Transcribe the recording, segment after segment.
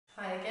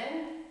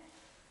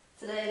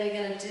Today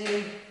we're going to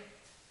do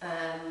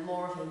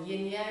more of a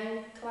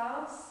yin-yang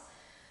class.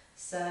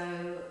 So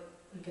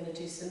we're going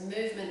to do some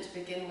movement to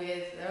begin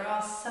with. There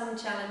are some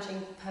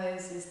challenging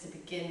poses to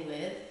begin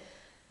with,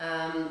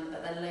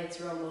 but then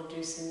later on we'll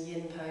do some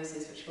yin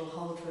poses which we'll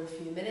hold for a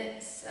few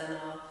minutes and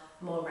are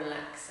more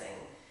relaxing.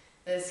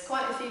 There's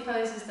quite a few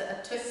poses that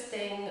are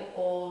twisting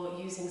or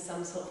using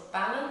some sort of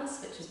balance,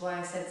 which is why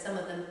I said some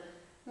of them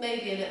may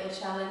be a little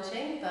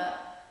challenging,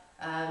 but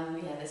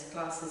yeah, this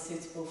class is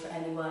suitable for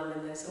anyone,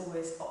 and there's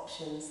always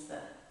options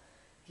that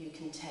you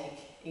can take,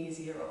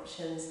 easier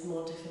options,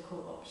 more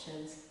difficult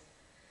options.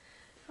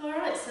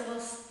 Alright, so we'll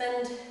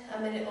spend a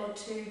minute or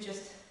two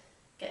just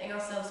getting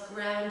ourselves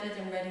grounded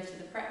and ready for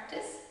the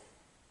practice.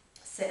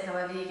 Sit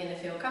however you're going to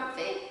feel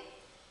comfy.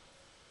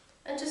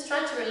 And just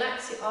try to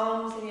relax your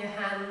arms and your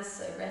hands,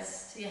 so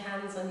rest your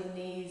hands on your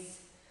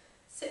knees.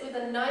 Sit with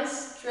a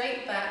nice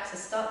straight back, so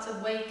start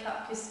to wake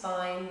up your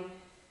spine.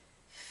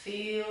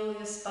 Feel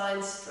your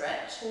spine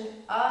stretching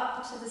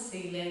up to the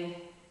ceiling,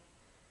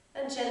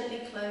 and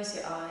gently close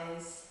your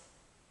eyes.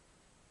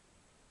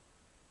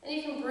 And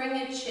you can bring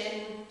your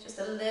chin just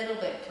a little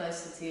bit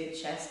closer to your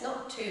chest,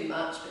 not too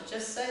much, but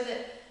just so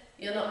that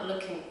you're not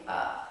looking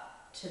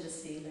up to the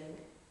ceiling.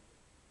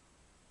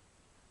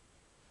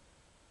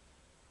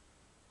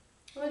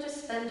 We'll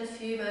just spend a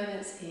few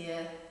moments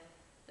here.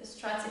 Just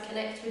try to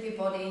connect with your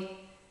body,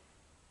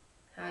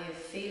 how you're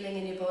feeling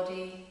in your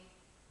body,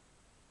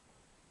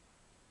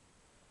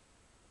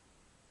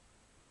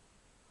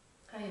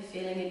 how you're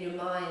feeling in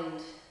your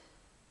mind,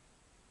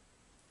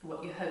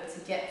 what you hope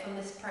to get from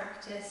this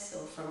practice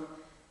or from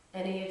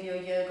any of your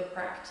yoga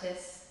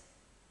practice.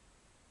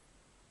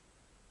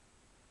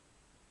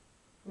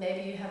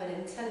 Maybe you have an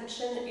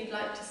intention that you'd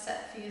like to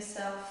set for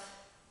yourself.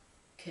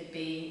 Could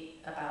be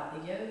about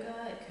the yoga,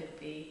 it could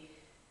be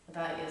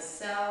about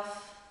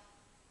yourself.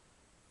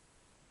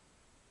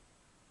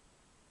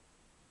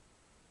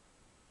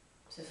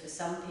 So for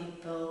some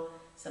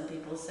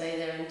people say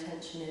their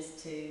intention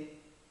is to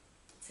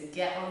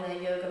get on their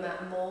yoga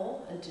mat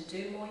more and to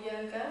do more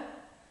yoga,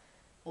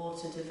 or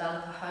to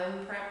develop a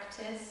home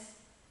practice.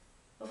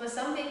 Or for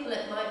some people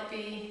it might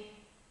be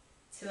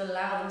to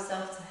allow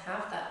themselves to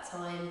have that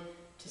time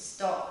to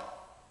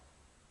stop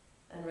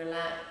and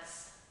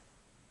relax,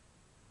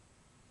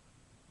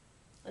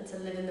 and to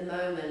live in the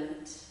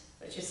moment,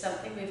 which is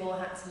something we've all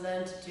had to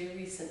learn to do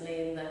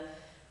recently in the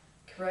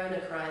corona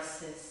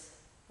crisis.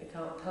 We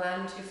can't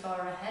plan too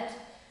far ahead.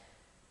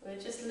 We're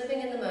just living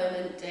in the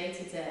moment day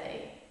to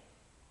day,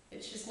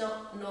 which is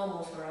not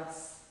normal for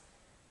us,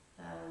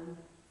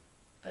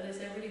 but it's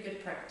a really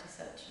good practice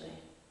actually.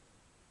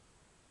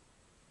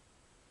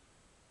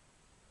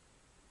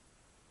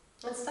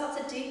 And start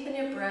to deepen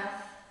your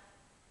breath,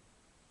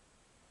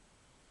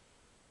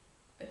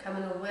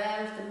 becoming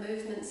aware of the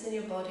movements in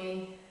your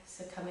body,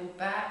 so coming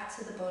back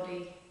to the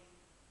body.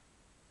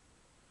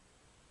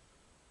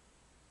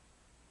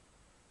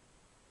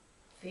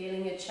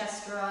 Feeling your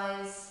chest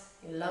rise,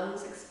 your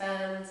lungs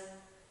expand,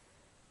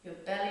 your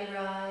belly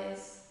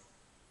rise.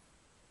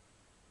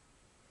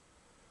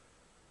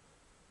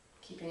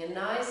 Keeping a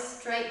nice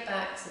straight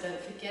back, so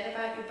don't forget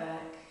about your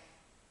back.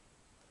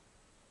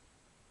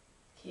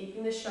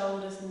 Keeping the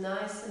shoulders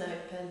nice and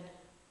open.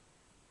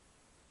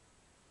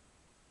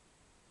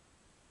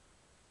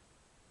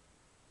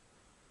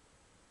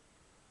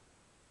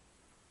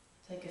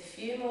 Take a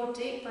few more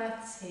deep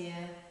breaths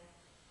here.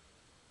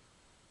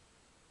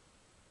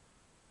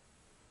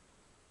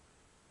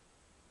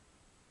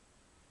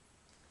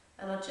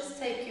 And I'll just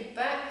take you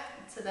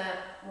back to that,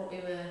 what we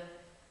were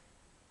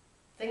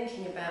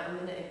thinking about a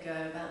minute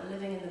ago, about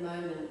living in the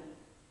moment.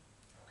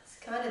 It's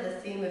kind of the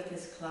theme of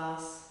this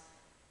class.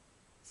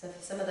 So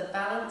for some of the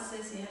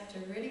balances, you have to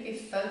really be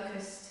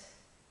focused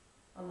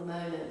on the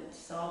moment.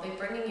 So I'll be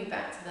bringing you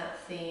back to that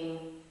theme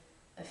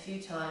a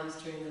few times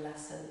during the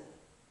lesson.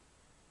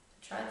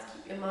 Try to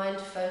keep your mind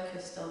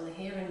focused on the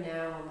here and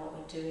now and what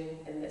we're doing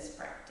in this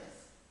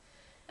practice.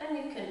 And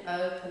you can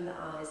open the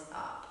eyes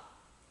up.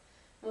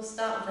 We'll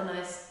start with a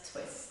nice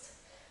twist.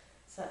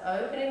 So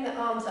opening the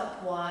arms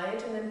up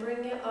wide, and then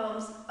bring your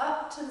arms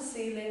up to the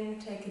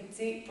ceiling. Take a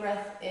deep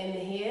breath in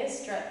here,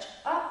 stretch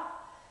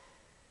up.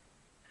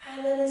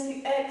 And then as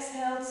you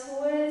exhale,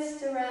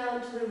 twist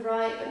around to the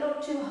right, but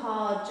not too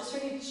hard, just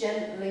really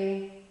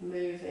gently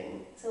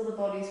moving till the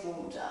body's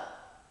warmed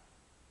up.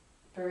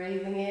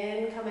 Breathing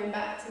in, coming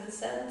back to the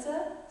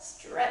center,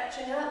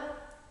 stretching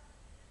up.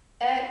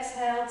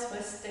 Exhale,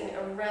 twisting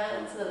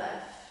around to the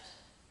left.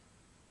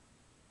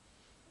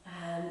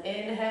 And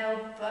inhale,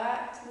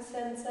 back to the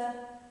center.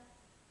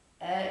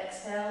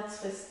 Exhale,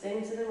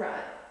 twisting to the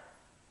right.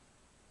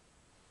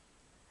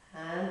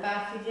 And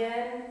back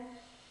again.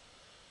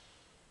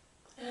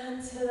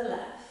 And to the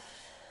left.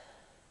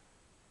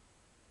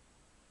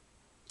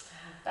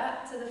 And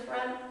back to the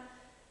front.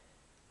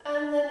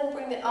 And then we'll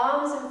bring the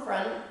arms in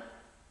front.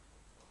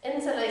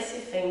 Interlace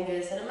your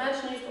fingers and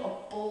imagine you've got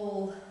a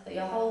ball, that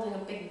you're holding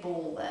a big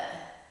ball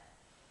there.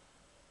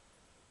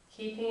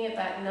 Keeping it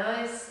back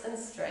nice and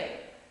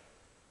straight.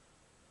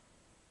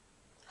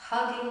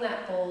 Hugging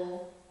that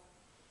ball.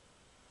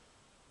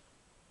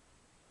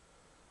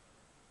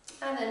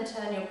 then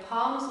turn your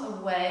palms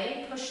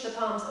away, push the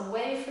palms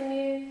away from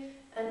you,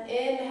 and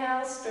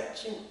inhale,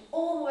 stretching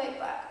all the way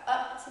back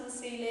up to the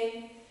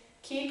ceiling,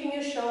 keeping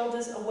your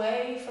shoulders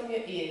away from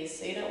your ears.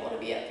 So you don't want to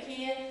be up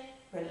here.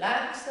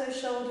 Relax those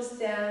shoulders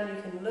down.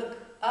 You can look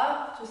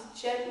up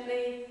just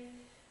gently,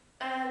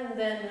 and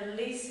then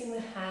releasing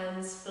the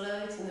hands,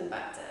 floating them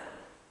back down.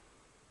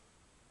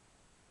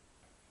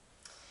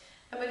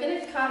 And we're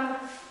going to come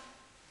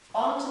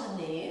onto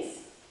the knees.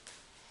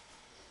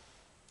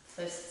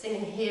 So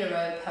sitting in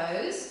hero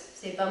pose,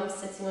 so your bum's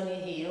sitting on your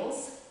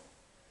heels.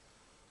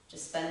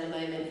 Just spend a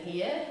moment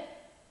here.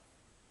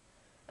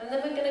 And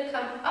then we're going to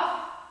come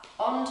up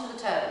onto the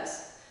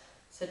toes.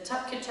 So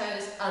tuck your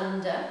toes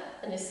under,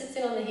 and you're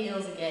sitting on the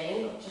heels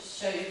again. I'll just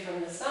show you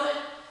from the side.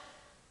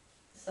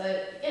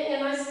 So getting a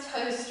nice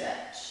toe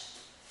stretch.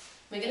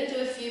 We're going to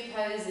do a few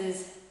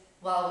poses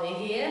while we're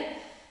here.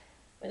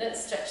 We don't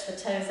stretch the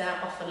toes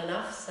out often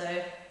enough, so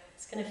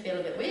it's going to feel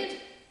a bit weird,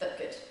 but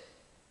good.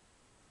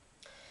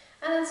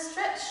 And then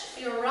stretch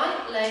your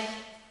right leg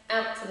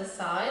out to the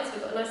sides.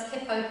 We've got a nice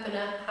hip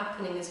opener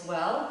happening as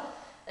well.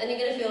 And you're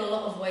going to feel a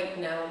lot of weight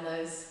now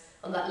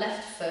on that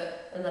left foot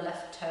and the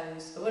left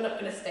toes, but we're not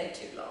going to stay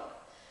too long.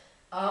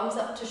 Arms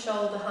up to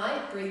shoulder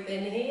height, breathe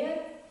in here.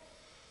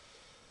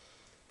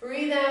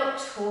 Breathe out,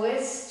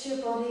 twist your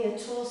body, your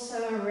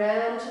torso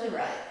around to the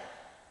right.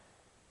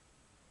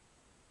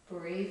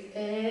 Breathe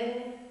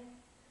in.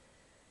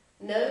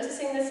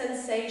 Noticing the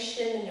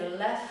sensation in your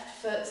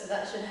left foot, so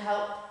that should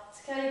help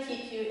to kind of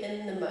keep you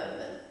in the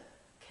moment,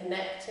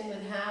 connecting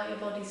with how your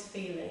body's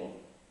feeling.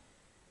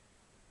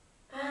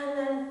 And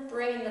then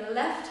bring the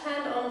left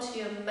hand onto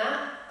your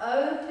mat,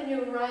 open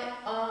your right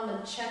arm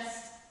and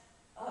chest,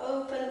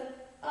 open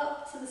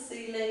up to the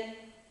ceiling,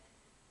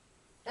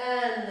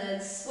 and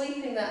then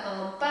sweeping that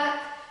arm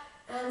back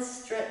and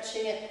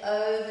stretching it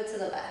over to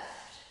the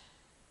left.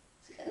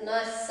 So get a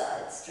nice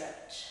side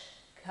stretch.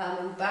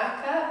 Coming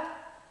back up,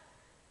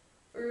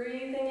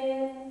 breathing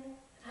in,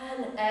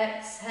 and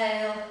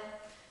exhale.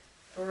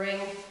 Bring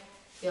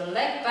your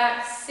leg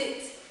back,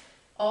 sit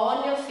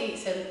on your feet,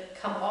 so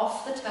come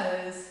off the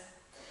toes.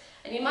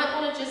 And you might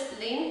want to just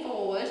lean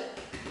forward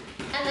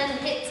and then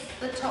hit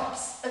the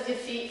tops of your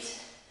feet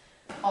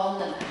on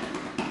the mat.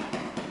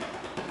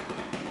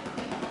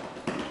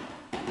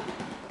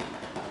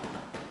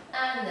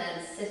 And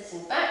then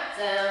sitting back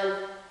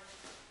down.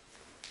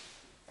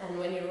 And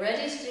when you're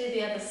ready to do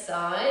the other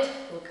side,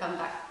 we'll come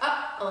back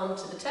up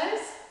onto the toes.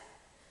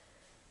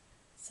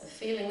 So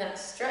feeling that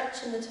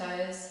stretch in the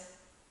toes.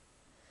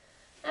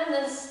 And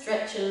then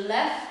stretch your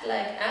left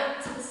leg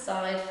out to the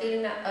side,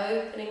 feeling that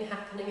opening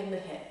happening in the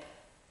hip.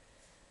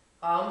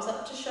 Arms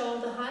up to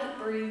shoulder height,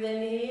 breathe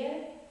in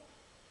here.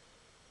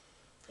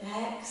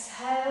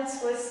 Exhale,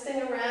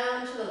 twisting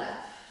around to the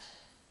left.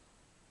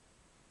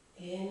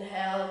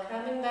 Inhale,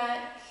 coming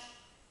back.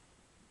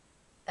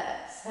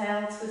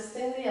 Exhale,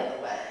 twisting the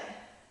other way.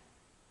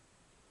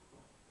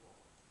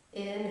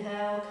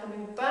 Inhale,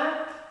 coming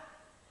back.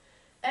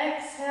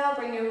 Exhale,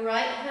 bring your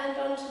right hand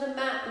onto the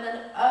mat and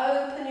then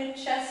open your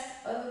chest,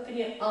 open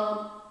your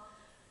arm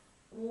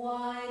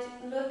wide,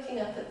 looking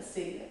up at the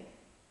ceiling.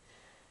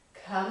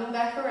 Coming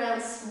back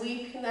around,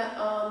 sweeping that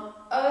arm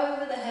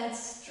over the head,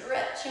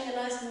 stretching a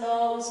nice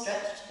long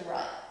stretch to the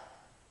right.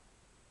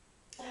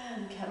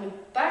 And coming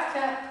back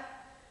up,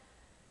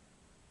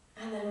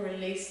 and then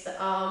release the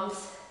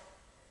arms.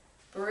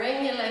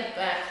 Bring your leg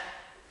back,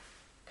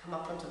 come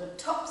up onto the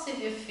tops of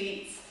your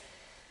feet,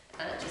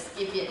 and just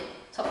give your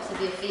tops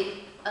of your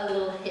feet a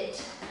little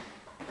hit.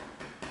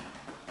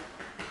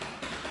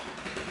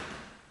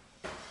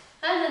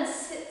 And then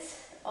sit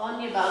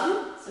on your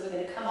bum, so we're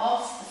going to come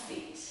off the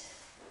feet.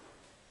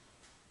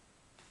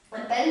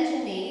 And bend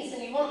your knees,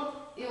 and you want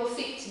your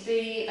feet to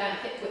be about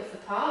hip width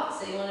apart,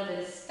 so you want a bit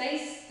of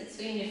space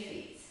between your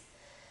feet.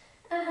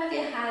 And have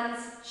your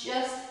hands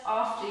just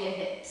after your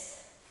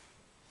hips.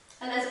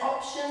 And there's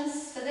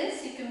options for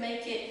this. You can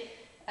make it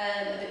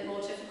a bit more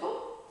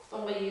difficult,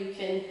 one where you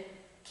can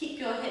keep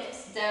your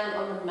hips down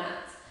on the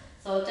mat.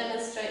 So I'll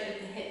demonstrate with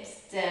the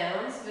hips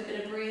down. So we're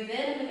going to breathe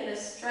in, we're going to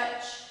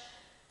stretch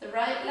the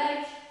right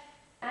leg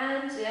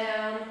and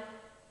down,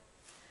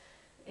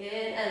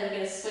 in, and we're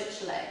going to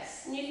switch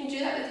legs. And you can do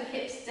that with the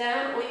hips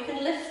down, or you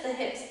can lift the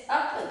hips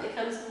up and it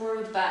becomes more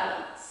of a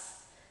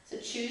balance. So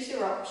choose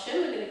your option.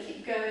 We're going to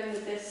keep going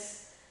with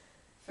this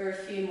for a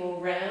few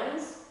more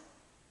rounds.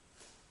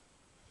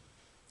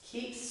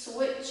 Keep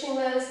switching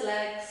those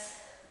legs,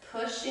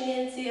 pushing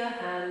into your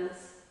hands.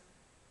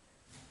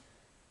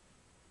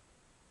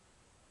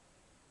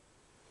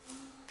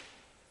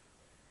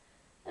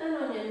 And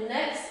on your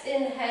next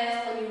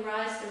inhale, when you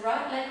rise the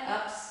right leg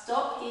up,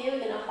 stop here, we're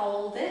going to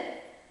hold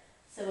it.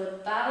 So we're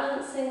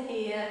balancing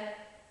here.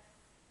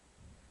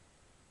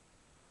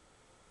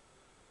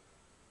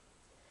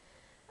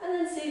 And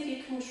then see if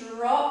you can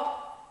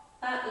drop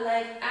that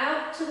leg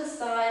out to the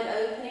side,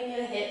 opening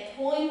your hip,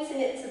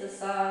 pointing it to the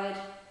side.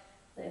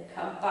 Then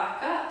come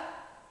back up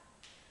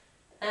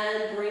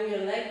and bring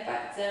your leg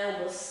back down.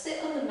 We'll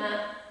sit on the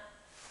mat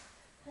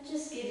and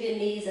just give your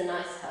knees a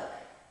nice hug.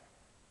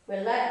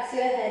 Relax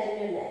your head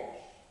and your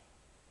neck.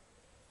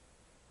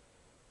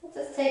 We'll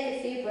just take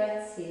a few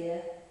breaths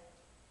here.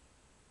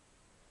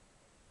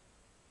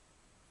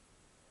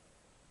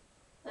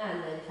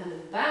 And then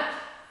coming back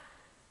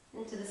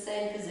into the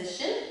same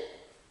position.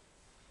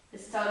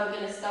 This time we're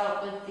going to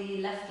start with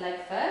the left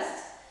leg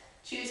first,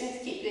 choosing to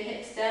keep your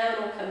hips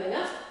down or coming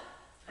up,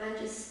 and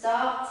just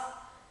start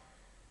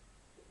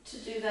to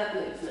do that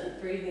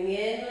movement. Breathing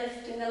in,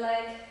 lifting the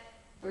leg,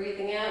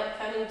 breathing out,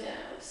 coming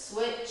down,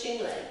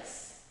 switching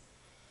legs.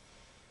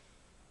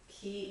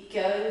 Keep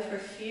going for a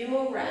few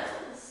more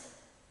rounds.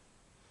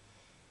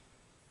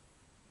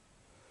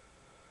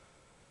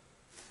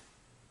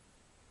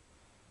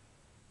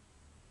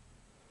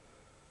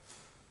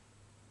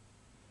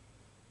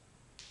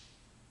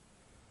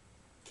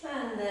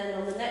 And then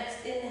on the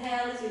next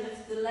inhale, as you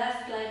lift the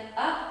left leg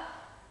up,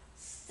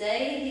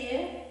 stay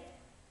here,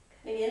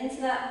 coming into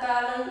that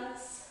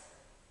balance.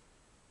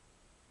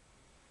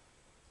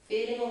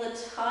 Feeling all the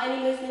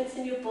tiny movements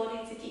in your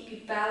body to keep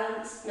you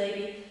balanced,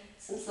 maybe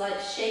some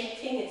slight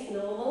shaking, it's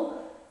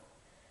normal.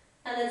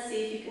 And then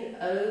see if you can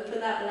open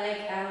that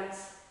leg out,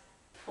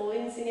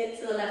 pointing it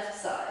to the left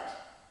side.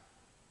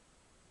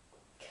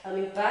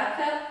 Coming back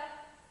up,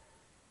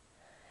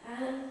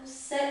 and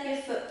set your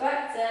foot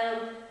back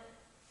down.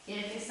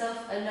 Give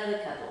yourself another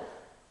cuddle.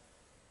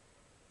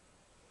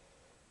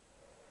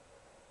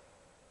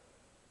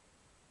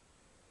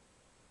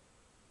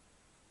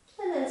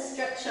 And then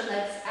stretch your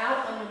legs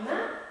out on your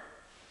mat.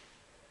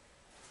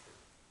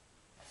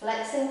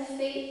 Flexing the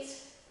feet.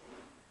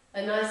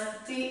 A nice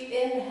deep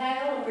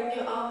inhale and bring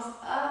your arms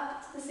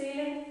up to the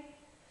ceiling.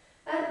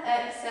 And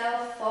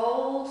exhale,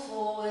 fold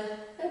forward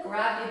and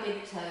grab your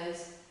big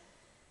toes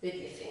with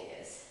your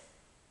fingers.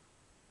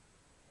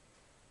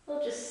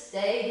 We'll just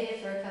stay here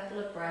for a couple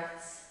of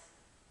breaths.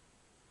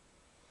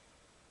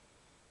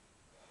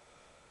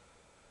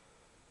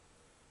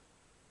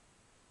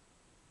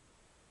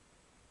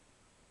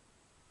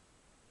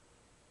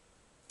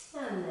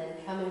 And then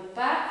coming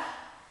back.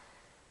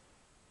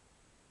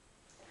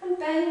 And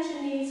bend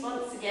your knees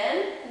once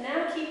again.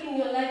 Now keeping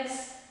your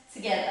legs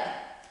together.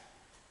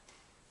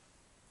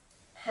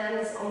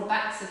 Hands on the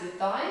backs of your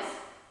thighs.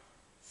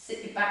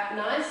 Sit your back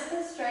nice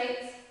and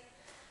straight.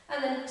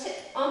 And then tip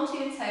onto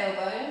your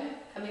tailbone,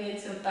 coming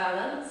into a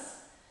balance,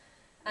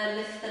 and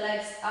lift the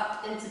legs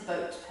up into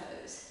boat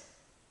pose.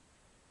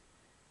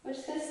 We're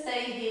just going to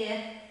stay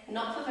here,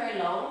 not for very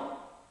long,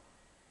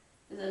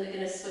 because then we're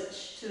going to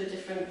switch to a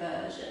different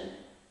version.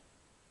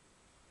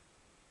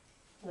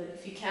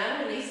 If you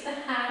can, release the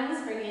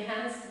hands, bring your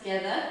hands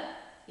together.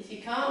 If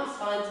you can't, it's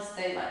fine to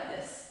stay like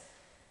this.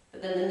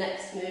 But then the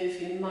next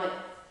move you might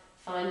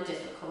find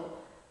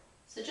difficult.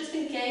 So just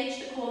engage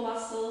the core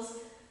muscles.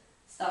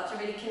 Start to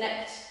really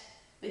connect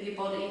with your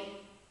body,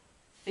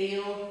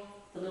 feel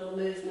the little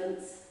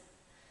movements.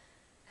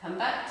 Come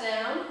back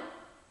down,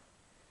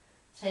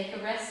 take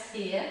a rest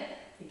here.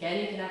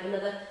 Again, you can have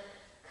another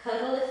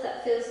cuddle if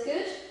that feels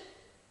good.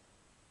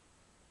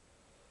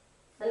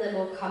 And then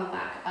we'll come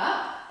back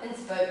up into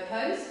boat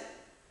pose.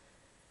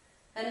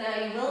 And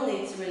now you will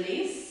need to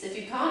release. If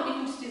you can't, you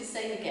can just do the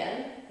same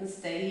again and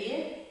stay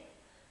here.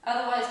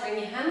 Otherwise, bring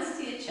your hands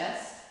to your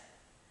chest.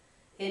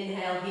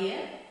 Inhale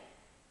here.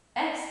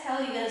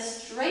 Exhale, you're going to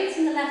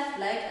straighten the left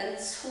leg and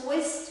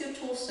twist your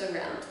torso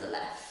round to the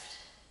left.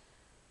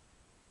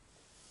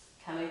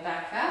 Coming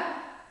back up.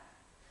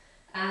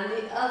 And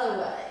the other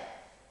way.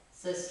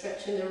 So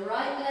stretching the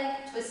right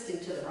leg,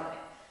 twisting to the right.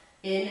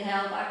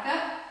 Inhale, back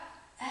up.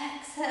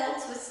 Exhale,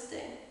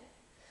 twisting.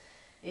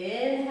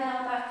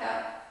 Inhale, back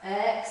up.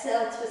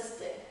 Exhale,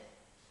 twisting.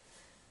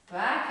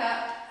 Back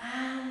up.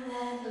 And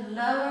then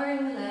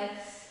lowering the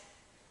legs.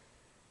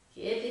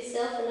 Give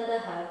yourself another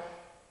hug.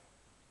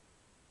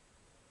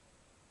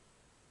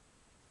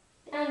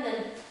 And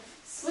then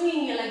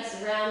swinging your legs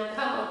around,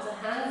 come onto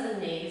hands and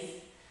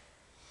knees.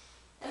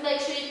 And make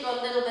sure you've got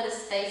a little bit of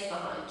space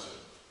behind you.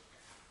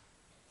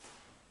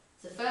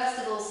 So first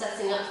of all,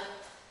 setting up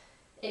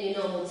in your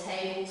normal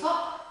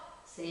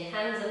tabletop. So your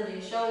hands under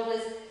your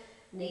shoulders,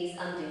 knees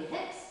under your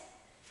hips.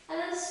 And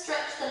then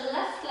stretch the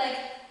left leg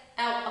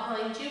out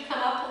behind you, come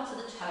up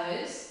onto the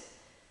toes.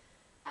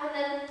 And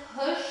then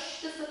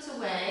push the foot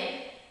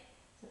away.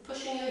 So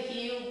pushing your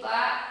heel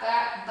back,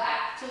 back,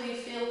 back till you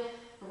feel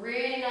a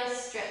really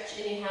nice stretch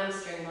in your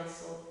hamstring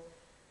muscle.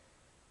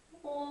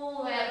 All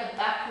the way up the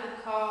back of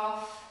the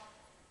calf,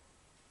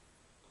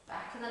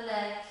 back of the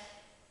leg.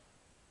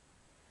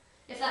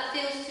 If that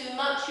feels too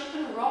much, you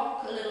can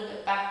rock a little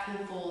bit back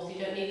and forth.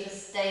 You don't need to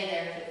stay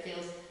there if it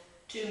feels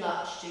too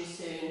much too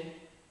soon.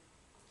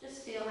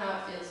 Just feel how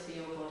it feels for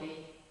your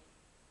body.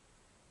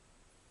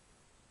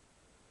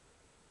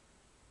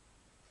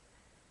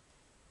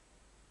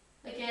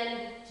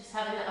 Again, just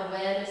having that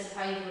awareness of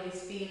how your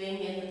body's feeling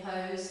in the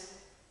pose.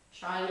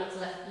 Try not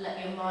to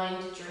let your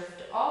mind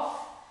drift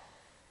off,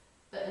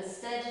 but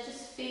instead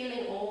just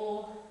feeling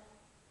all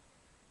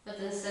of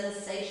the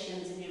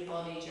sensations in your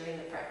body during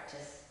the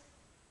practice.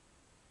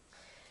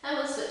 And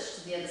we'll switch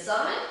to the other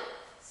side,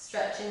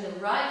 stretching the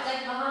right leg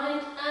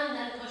behind and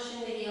then pushing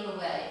the heel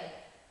away.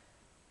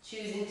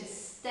 choosing to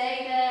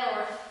stay there,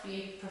 or if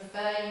you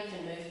prefer, you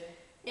can move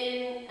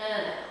in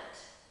and out.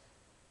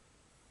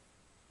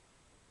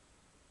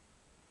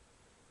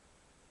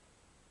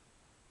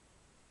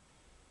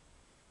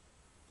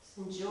 Just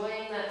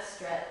enjoying that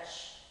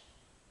stretch.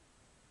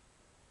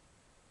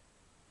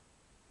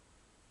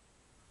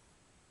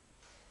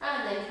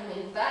 And then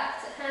coming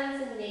back to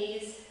hands and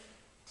knees,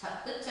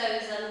 tuck the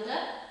toes under,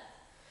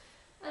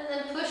 and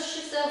then push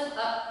yourself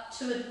up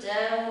to a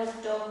downward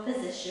dog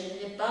position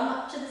with your bum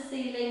up to the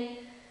ceiling,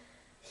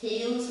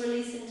 heels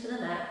releasing to the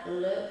mat,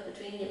 look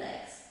between your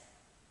legs.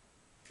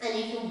 And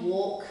you can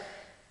walk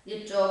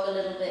your dog a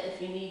little bit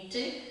if you need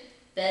to,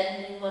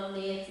 bending one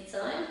knee at a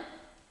time.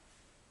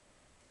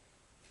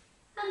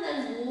 And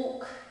then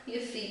walk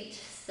your feet,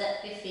 step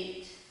your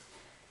feet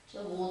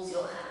towards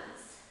your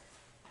hands.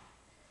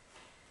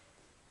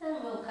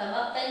 And we'll come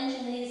up, bend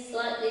your knees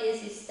slightly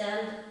as you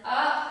stand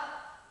up,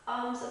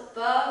 arms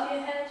above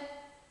your head,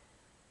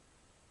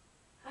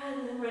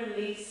 and then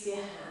release your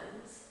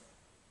hands.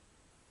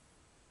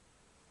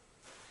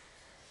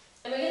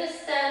 And we're going to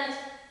stand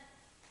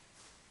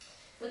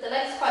with the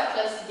legs quite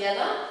close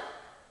together,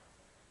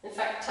 in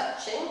fact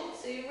touching,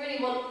 so you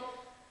really want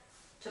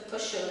to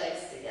push your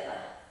legs together.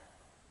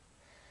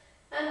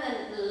 And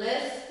then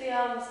lift the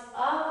arms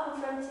up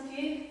in front of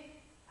you,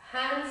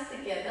 hands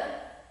together.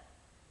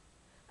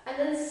 And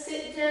then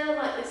sit down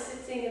like you're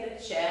sitting in a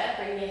chair.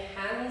 Bring your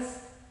hands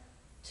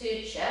to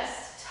your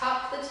chest.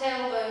 Tuck the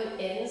tailbone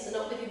in, so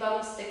not with your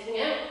bum sticking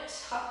out.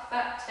 Tuck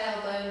that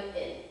tailbone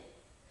in.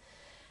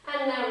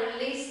 And now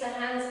release the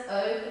hands,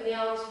 open the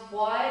arms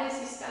wide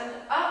as you stand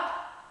up.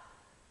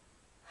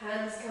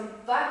 Hands come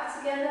back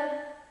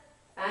together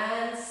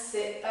and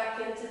sit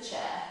back into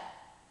chair.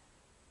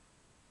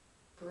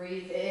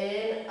 Breathe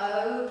in,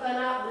 open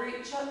up,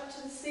 reach up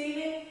to the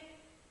ceiling.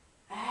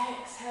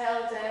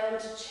 Exhale down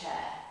to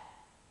chair.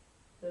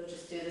 We'll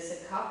just do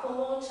this a couple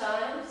more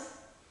times.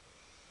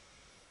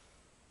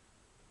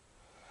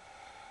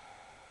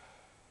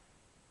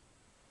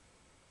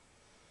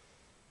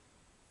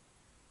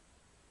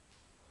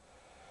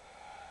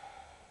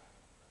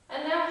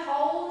 And now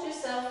hold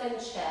yourself in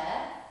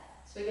chair.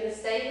 So we're going to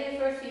stay here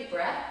for a few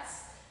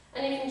breaths.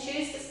 And you can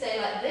choose to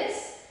stay like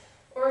this,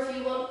 or if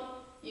you want,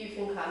 you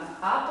can come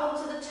up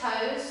onto the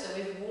toes. So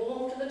we've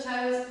warmed the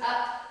toes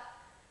up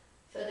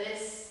for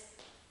this.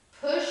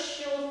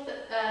 Push your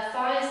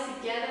thighs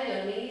together,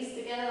 your knees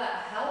together,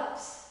 that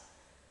helps.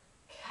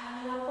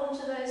 Coming up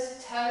onto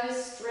those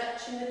toes,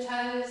 stretching the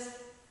toes.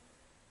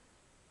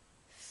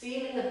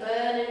 Feeling the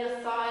burn in your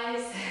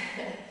thighs.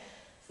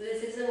 So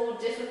this is a more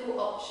difficult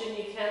option,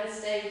 you can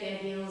stay with your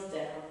heels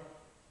down.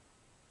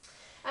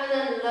 And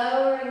then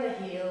lowering the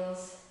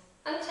heels.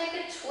 And take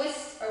a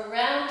twist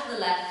around to the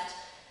left.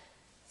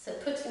 So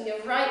putting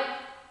your right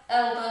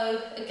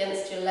elbow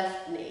against your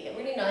left knee. A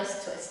really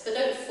nice twist, but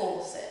don't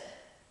force it.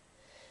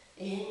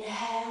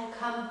 Inhale,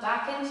 come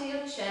back into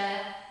your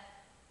chair.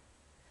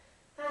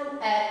 And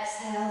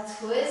exhale,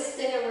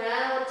 twisting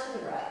around to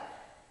the right.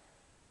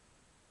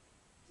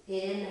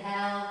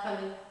 Inhale,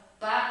 coming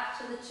back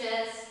to the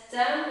chair,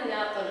 standing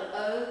up and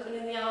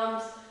opening the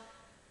arms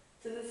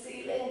to the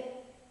ceiling.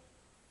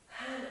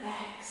 And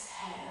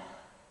exhale.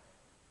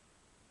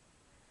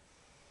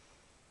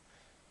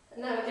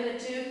 And now we're going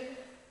to do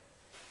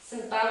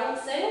some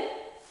balancing.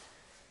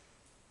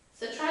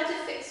 So try to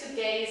fix your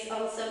gaze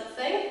on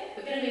something.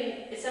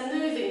 It's a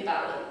moving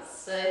balance,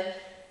 so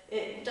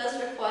it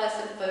does require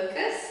some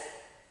focus.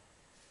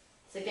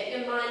 So get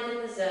your mind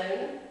in the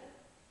zone.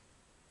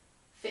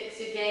 Fix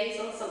your gaze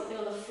on something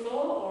on the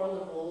floor or on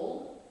the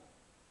wall.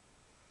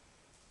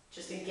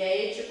 Just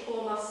engage your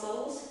core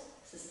muscles.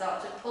 So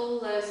start to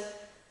pull those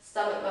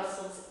stomach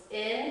muscles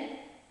in.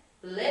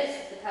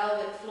 Lift the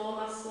pelvic floor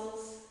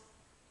muscles.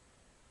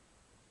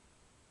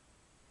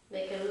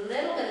 Make a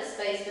little bit of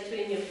space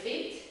between your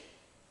feet.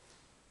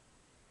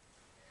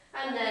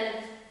 And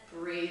then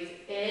breathe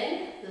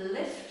in,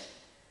 lift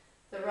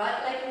the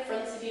right leg in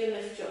front of you and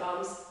lift your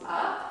arms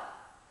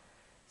up.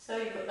 So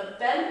you've got the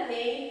bent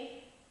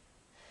knee.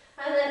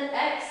 And then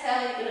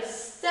exhale, you're going to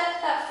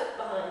step that foot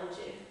behind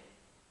you.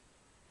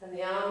 And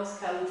the arms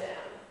come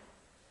down.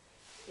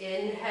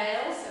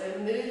 Inhale, so a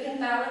moving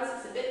balance,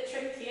 it's a bit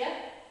trickier.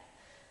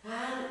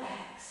 And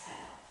exhale.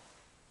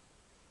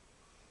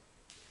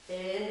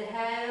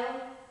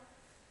 Inhale.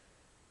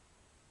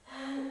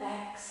 And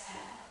exhale.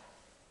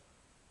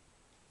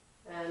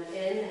 And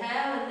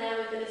inhale, and now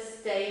we're going to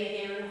stay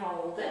here and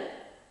hold it.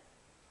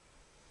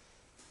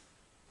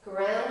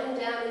 Grounding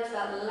down into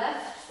that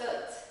left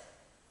foot.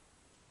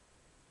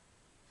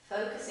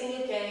 Focusing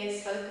your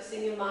gaze,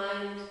 focusing your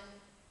mind.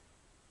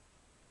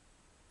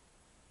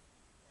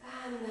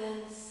 And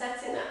then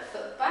setting that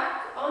foot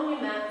back on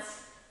your mat,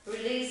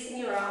 releasing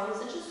your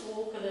arms and just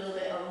walk a little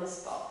bit on the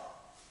spot.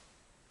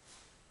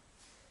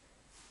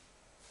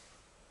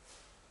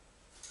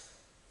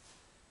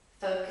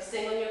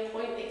 Focusing on your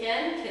point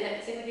again,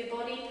 connecting with your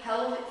body,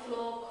 pelvic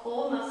floor,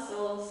 core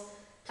muscles,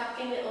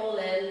 tucking it all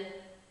in.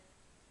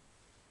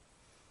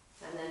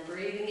 And then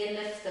breathing in,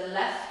 lift the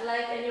left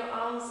leg and your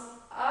arms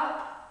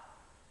up.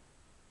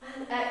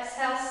 And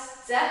exhale,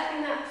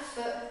 stepping that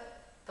foot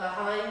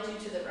behind you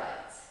to the right.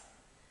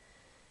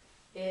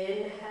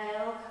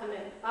 Inhale,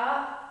 coming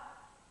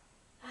up,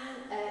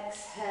 and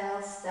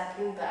exhale,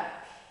 stepping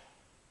back.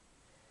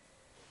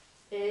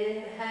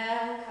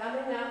 Inhale,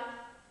 coming up,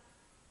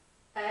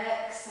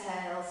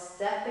 exhale,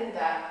 stepping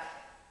back.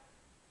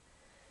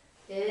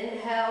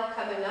 Inhale,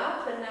 coming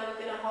up, and now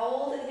we're going to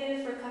hold it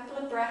here for a couple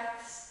of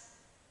breaths.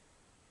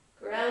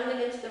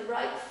 Grounding into the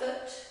right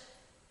foot.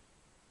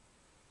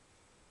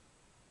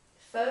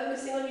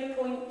 Focusing on your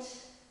point.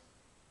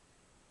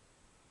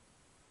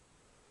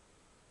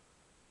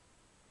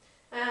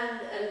 And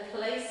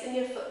placing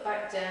your foot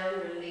back down,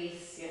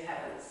 release your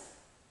hands.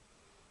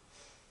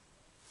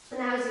 And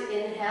now as you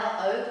inhale,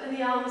 open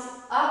the arms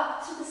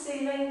up to the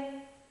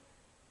ceiling.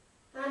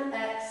 And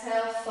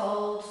exhale,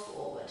 fold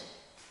forward.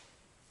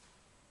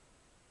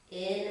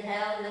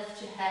 Inhale,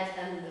 lift your head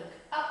and look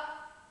up.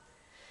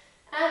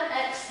 And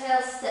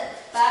exhale,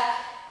 step back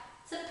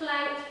to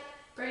plank.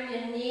 Bring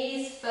your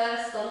knees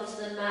first onto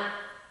the mat.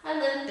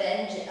 And then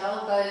bend your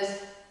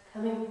elbows,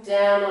 coming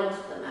down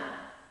onto the mat.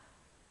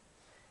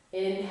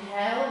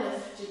 Inhale,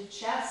 lift your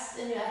chest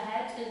and your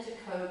head into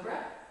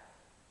cobra.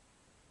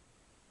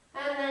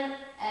 And then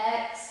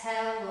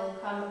exhale, we'll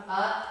come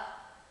up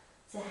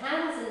to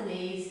hands and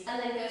knees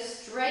and then go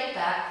straight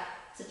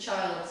back to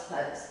child's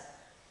pose.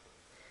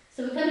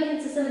 So we're coming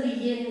into some of the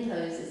yin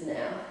poses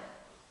now.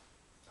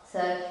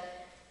 So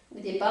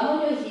with your bum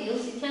on your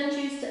heels, you can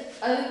choose to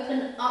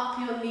open up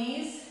your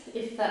knees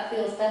if that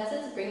feels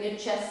better, to bring your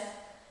chest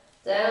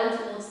down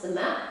towards the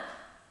mat.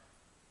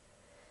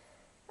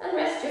 And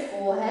rest your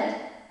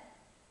forehead.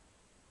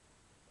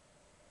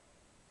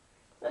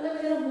 And then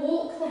we're going to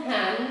walk the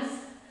hands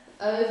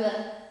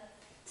over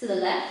to the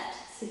left,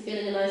 so you're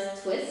feeling a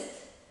nice twist.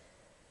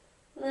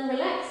 And then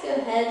relax your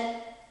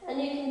head,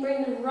 and you can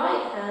bring the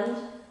right hand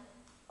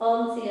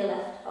onto your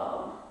left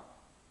arm.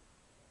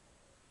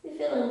 You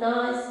feel a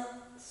nice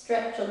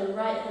stretch on the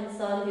right hand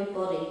side of your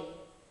body.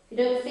 If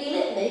you don't feel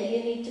it, maybe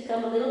you need to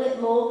come a little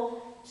bit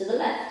more to the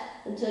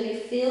left until you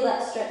feel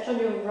that stretch on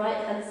your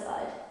right hand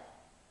side.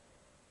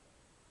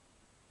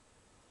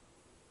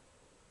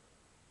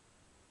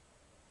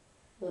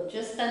 We'll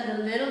just spend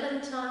a little bit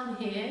of time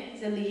here,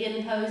 because in the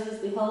yin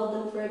poses we hold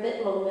them for a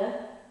bit longer.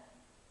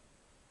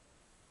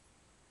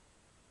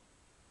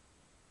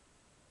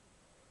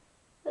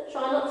 But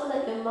try not to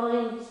let your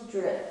mind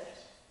drift.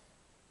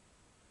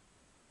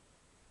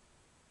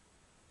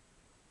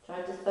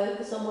 Try to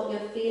focus on what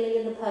you're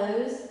feeling in the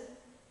pose.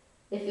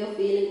 If you're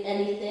feeling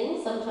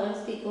anything,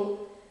 sometimes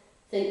people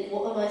think,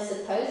 what am I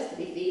supposed to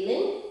be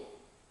feeling?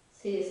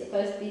 So you're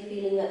supposed to be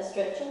feeling that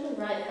stretch on the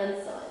right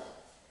hand side.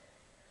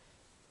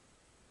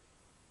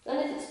 And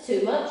if it's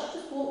too much,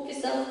 just walk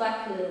yourself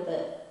back a little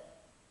bit.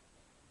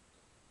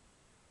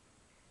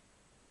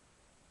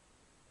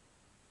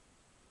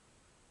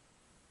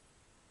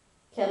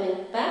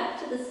 Coming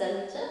back to the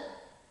centre.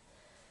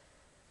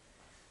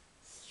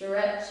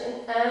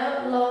 Stretching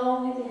out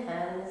long with your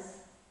hands.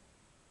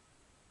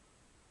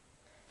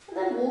 And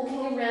then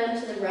walking around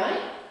to the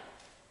right.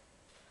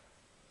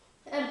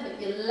 And put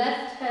your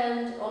left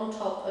hand on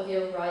top of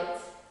your right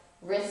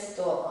wrist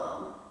or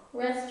arm.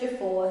 Rest your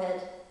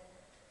forehead.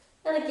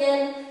 And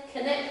again,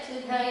 connect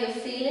with how you're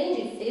feeling.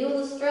 Do you feel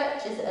the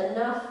stretch? Is it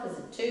enough? Is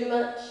it too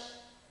much?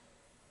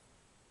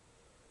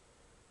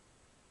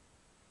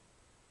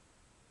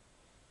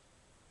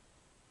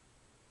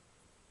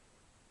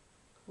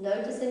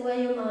 Noticing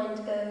where your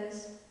mind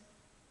goes.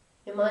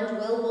 Your mind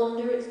will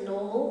wander, it's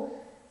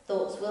normal.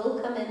 Thoughts will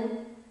come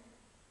in.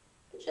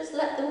 But just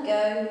let them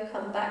go.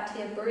 Come back to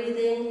your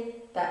breathing,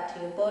 back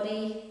to your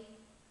body,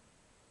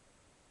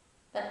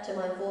 back to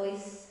my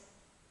voice.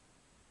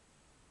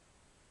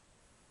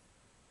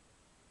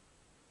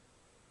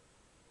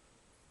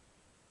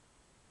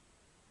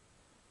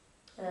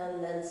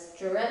 And then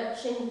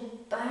stretching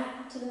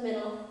back to the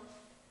middle.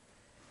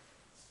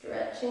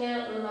 Stretching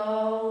out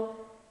long.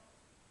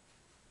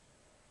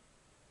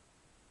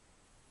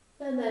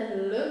 And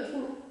then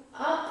looking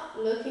up,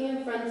 looking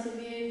in front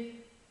of you.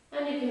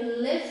 And you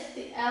can lift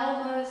the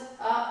elbows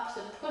up,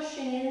 so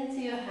pushing into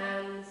your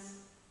hands.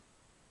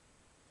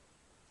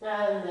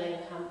 And then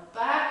come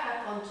back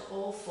up onto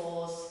all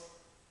fours.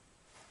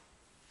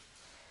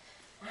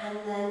 And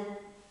then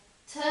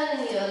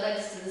turning your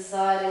legs to the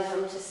side and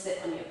come to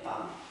sit on your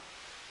bum.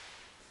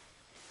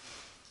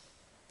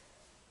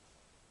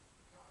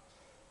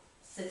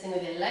 Sitting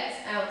with your legs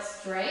out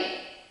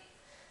straight.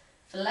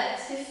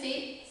 Flex your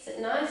feet, sit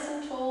nice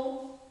and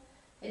tall,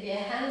 with your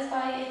hands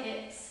by your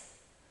hips.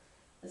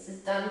 This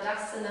is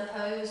Dandasana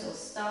pose or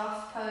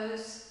staff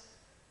pose.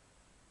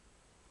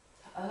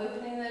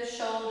 Opening those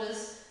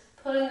shoulders,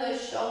 pulling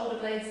those shoulder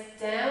blades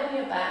down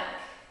your back,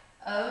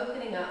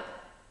 opening up.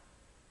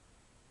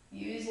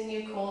 Using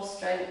your core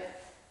strength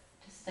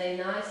to stay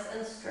nice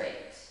and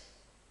straight.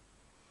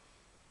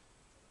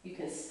 You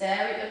can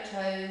stare at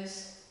your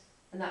toes,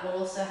 and that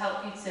will also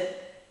help you to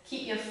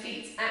keep your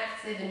feet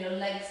active and your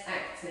legs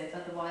active,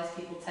 otherwise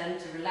people tend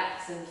to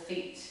relax in the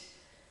feet.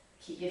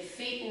 Keep your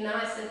feet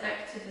nice and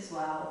active as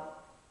well.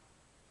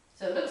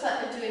 So it looks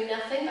like we're doing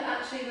nothing, but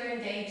actually we're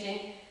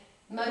engaging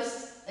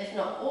most, if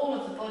not all,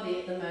 of the body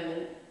at the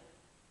moment.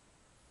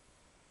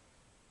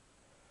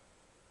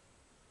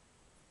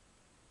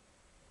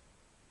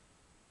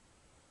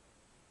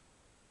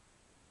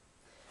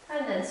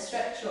 And then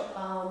stretch your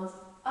arms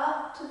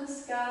up to the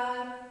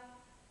sky.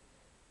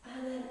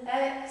 And then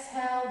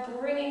exhale,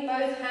 bringing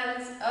both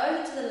hands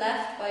over to the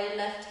left by your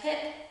left hip.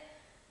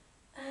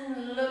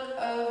 And look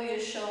over your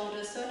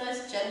shoulders, so a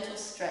nice gentle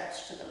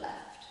stretch to the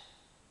left.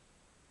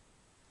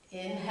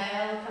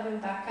 Inhale, coming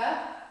back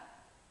up.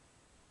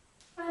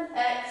 And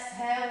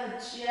exhale, a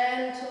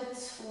gentle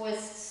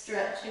twist,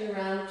 stretching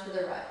around to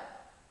the right.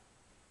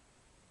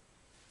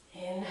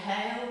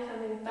 Inhale,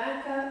 coming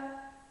back up.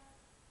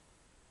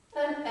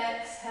 And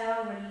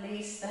exhale,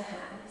 release the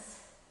hands.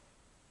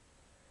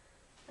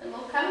 And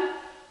we'll come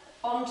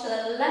onto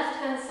the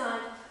left-hand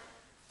side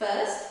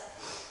first.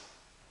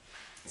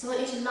 So I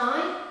want you to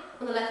lie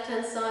on the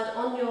left-hand side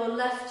on your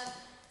left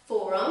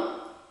forearm.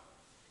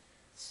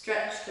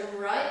 Stretch the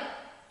right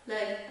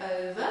leg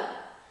over.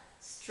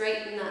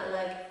 Straighten that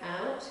leg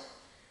out.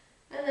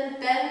 And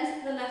then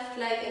bend the left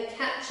leg and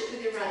catch it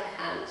with your right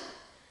hand.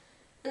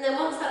 And then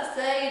once that's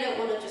there, you don't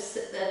want to just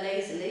sit there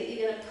lazily.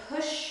 You're going to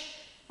push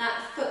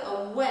that foot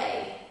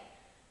away.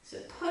 So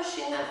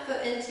pushing that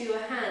foot into your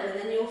hand, and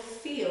then you'll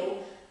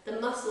feel the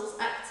muscles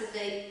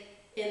activate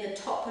in the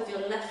top of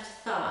your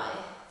left thigh.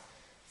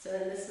 So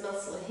in this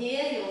muscle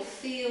here, you'll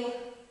feel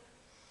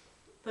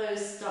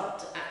those start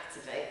to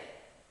activate.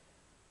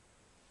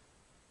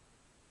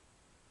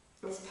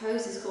 This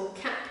pose is called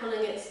cat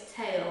pulling its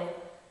tail,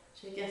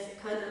 which I guess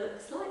it kind of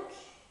looks like.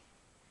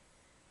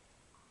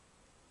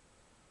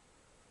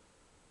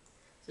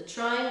 So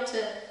trying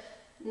to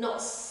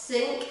not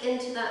sink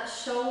into that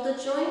shoulder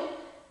joint,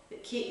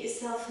 but keep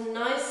yourself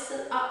nice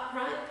and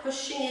upright,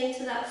 pushing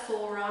into that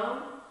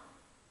forearm.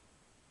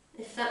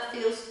 If that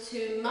feels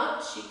too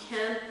much, you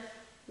can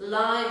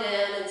lie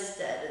down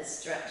instead and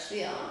stretch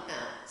the arm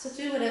out. So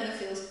do whatever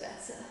feels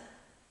better.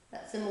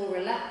 That's a more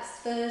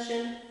relaxed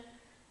version.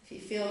 If you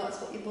feel that's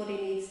what your body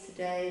needs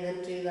today,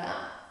 then do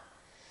that.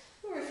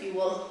 Or if you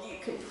want, you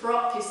can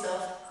prop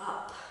yourself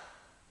up.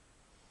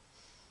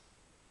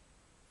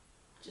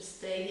 Just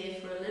stay here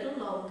for a little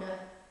longer.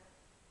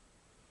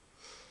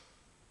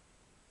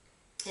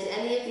 In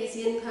any of these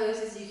yin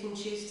poses, you can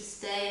choose to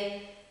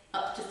stay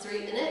up to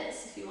 3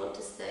 minutes if you want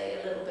to stay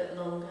a little bit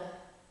longer.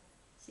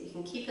 So you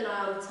can keep an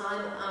eye on the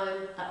time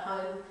at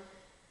home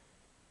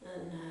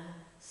and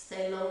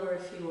stay longer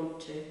if you want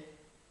to.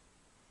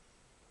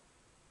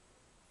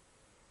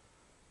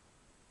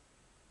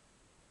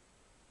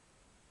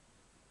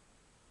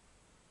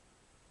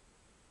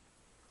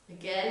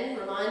 Again,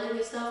 reminding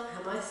yourself,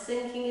 am I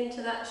sinking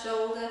into that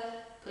shoulder?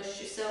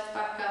 Push yourself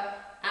back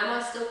up. Am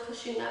I still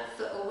pushing that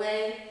foot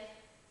away?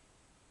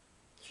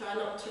 Try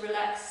not to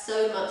relax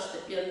so much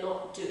that you're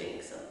not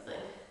doing something,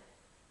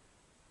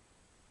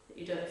 that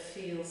you don't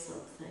feel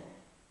something.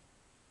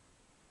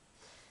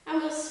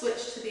 And we'll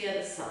switch to the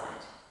other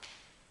side.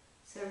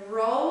 So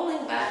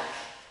rolling back,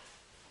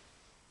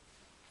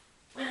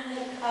 and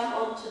then come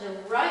onto the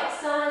right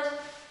side,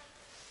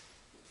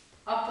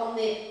 up on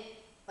the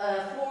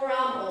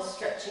forearm or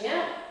stretching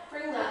out.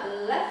 Bring that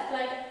left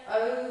leg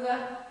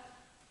over,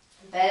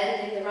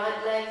 bending the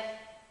right leg,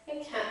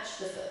 and catch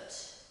the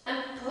foot.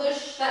 And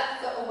push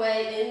that foot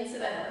away into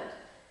the hand.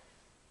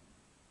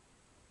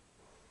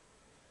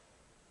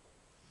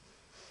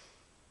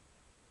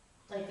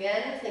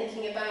 Again,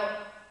 thinking about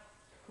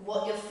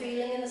what you're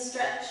feeling in the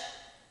stretch,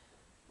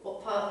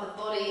 what part of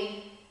the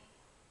body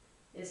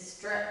is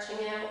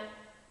stretching out.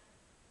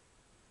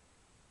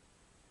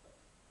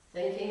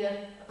 Thinking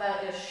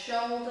about your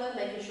shoulder,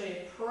 making sure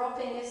you're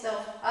propping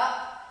yourself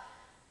up.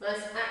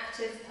 Nice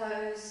active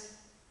pose.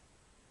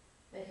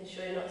 Making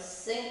sure you're not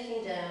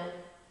sinking down.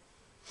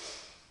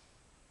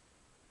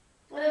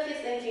 And if you're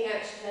thinking,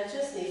 actually, I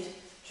just need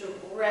to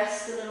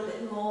rest a little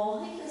bit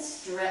more, you can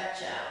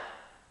stretch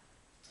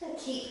out and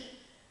keep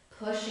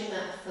pushing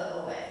that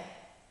foot away.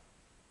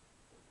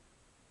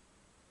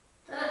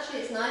 And actually,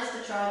 it's nice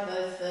to try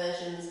both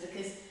versions,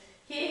 because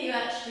here you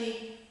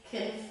actually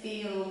can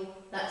feel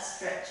that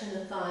stretch in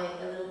the thigh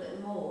a little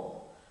bit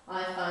more.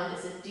 I find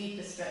it's a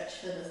deeper stretch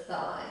for the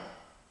thigh.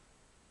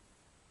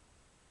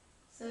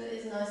 So it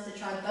is nice to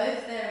try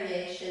both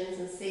variations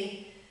and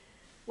see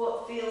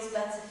what feels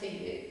better for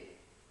you.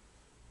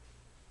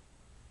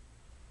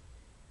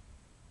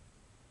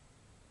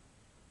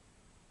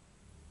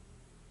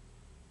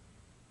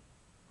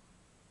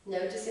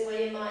 Noticing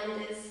where your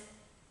mind is,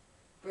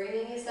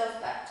 bringing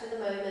yourself back to the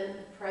moment,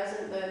 the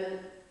present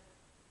moment.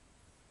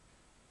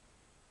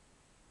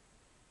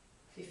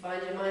 If you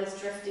find your mind's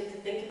drifting to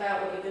think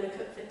about what you're going to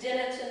cook for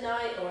dinner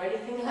tonight or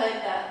anything like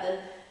that, then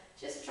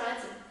just try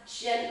to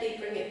gently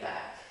bring it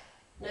back.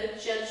 No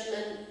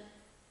judgment,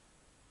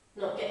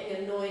 not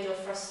getting annoyed or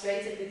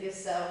frustrated with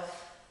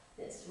yourself.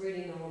 It's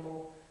really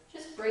normal.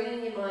 Just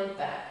bringing your mind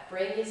back,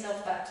 bring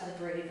yourself back to the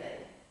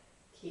breathing.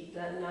 Keep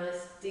that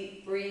nice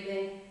deep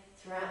breathing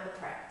throughout the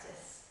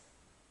practice.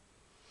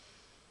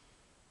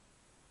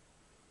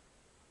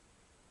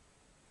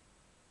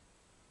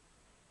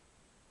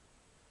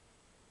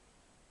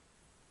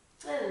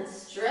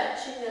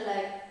 stretching the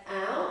leg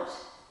out.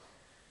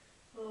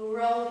 We'll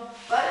roll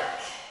back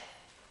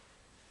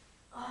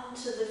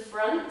onto the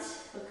front.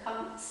 We'll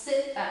come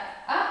sit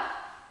back up.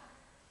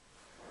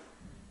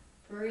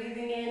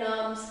 Breathing in,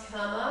 arms come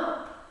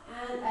up,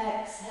 and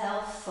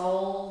exhale,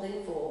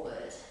 folding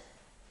forward.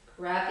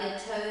 Grab your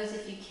toes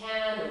if you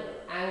can, or your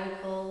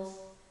ankles.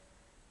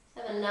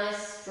 Have a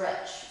nice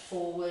stretch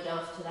forward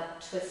after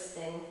that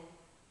twisting.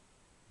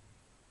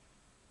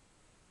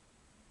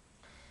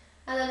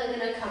 And then we're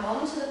going to come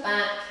onto the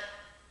back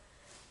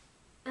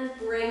and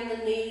bring the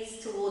knees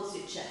towards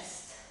your chest.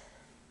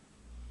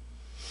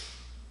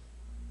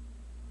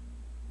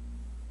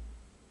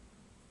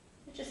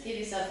 Just give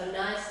yourself a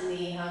nice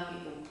knee hug.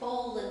 You can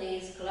pull the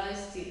knees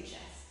close to your chest.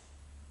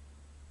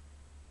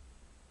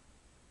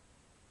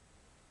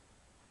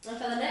 And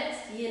for the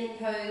next yin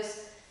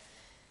pose,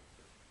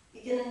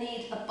 you're going to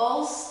need a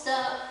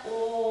bolster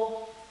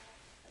or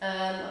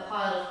a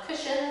pile of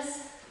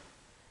cushions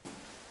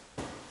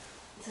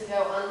to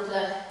go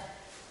under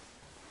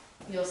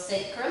your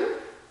sacrum,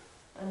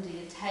 under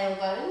your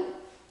tailbone.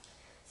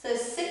 So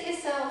sit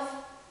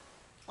yourself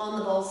on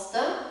the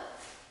bolster.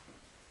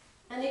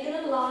 And you're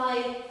going to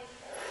lie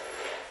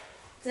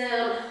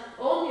down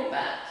on your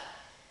back.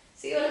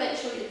 So you want to make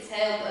sure your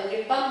tailbone,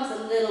 your bum's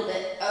a little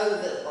bit over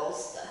the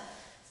bolster.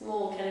 It's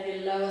more kind of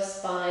your lower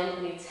spine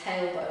and your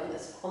tailbone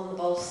that's on the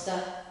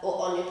bolster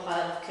or on your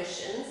pile of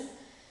cushions.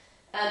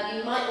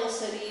 You might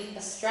also need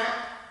a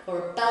strap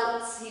or a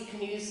belt. You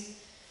can use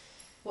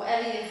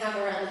whatever you have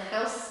around the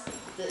house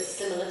that's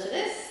similar to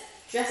this.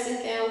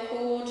 Dressing gown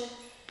cord,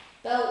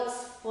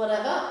 belts,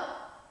 whatever.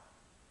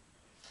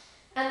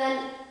 And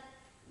then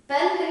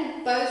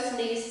bending both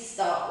knees to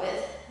start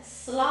with,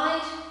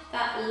 slide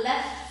that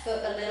left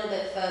foot a little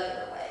bit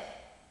further away.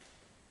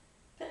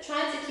 But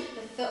try to keep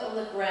the foot on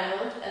the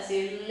ground as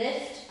you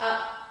lift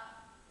up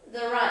the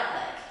right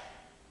leg.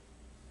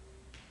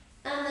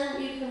 And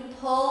then you can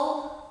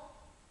pull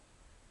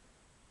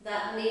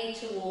that knee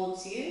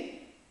towards you.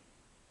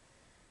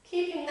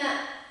 Keeping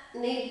that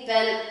knee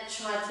bent,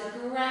 try to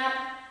grab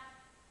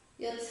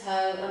your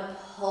toe and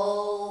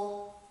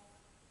pull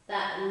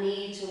that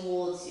knee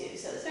towards you.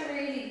 So it's a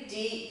really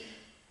deep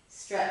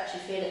stretch. You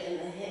feel it in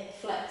the hip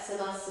flexor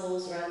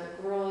muscles, around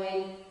the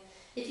groin.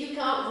 If you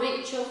can't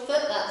reach your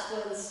foot, that's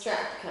where the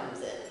strap comes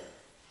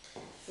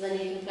in. So then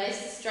you can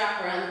place the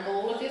strap around the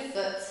ball of your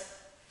foot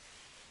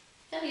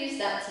and use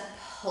that to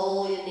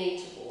pull your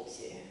knee towards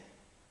you.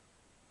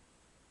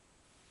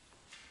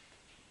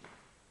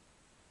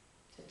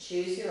 So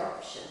choose your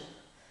option.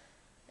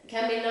 It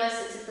can be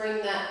nicer to bring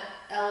that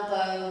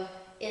elbow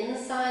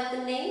inside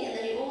the knee, and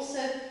then you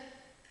also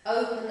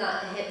open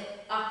that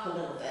hip up a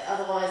little bit,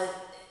 otherwise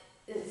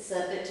it's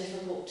a bit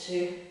difficult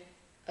to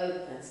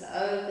open. So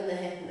open the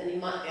hip and then you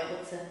might be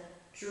able to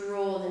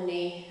draw the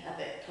knee a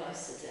bit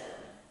closer down.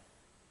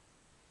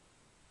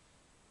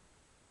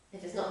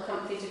 If it's not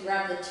comfy to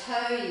grab the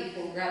toe, you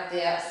can grab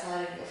the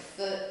outside of your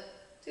foot.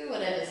 Do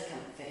whatever's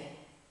comfy.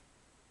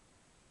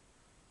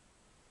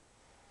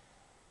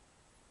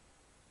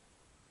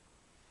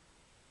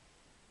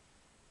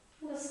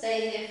 We'll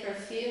stay here for a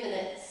few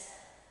minutes.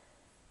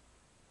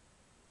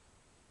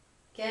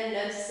 Again,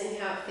 noticing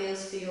how it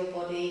feels for your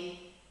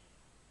body.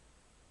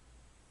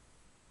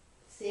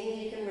 Seeing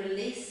if you can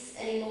release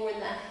any more in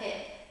that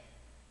hip.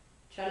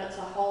 Try not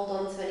to hold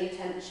on to any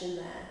tension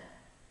there.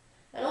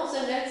 And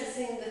also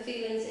noticing the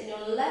feelings in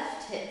your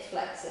left hip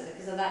flexor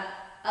because of that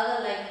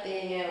other leg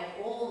being out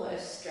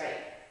almost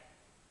straight.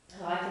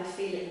 Oh, I can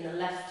feel it in the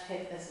left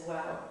hip as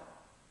well.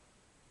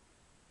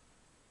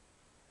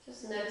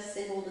 Just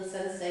noticing all the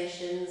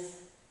sensations.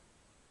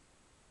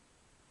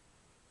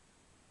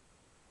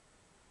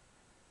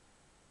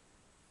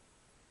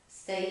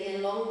 Stay here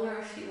longer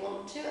if you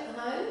want to at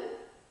home.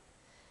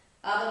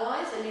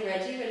 Otherwise, when you're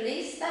ready,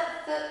 release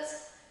that foot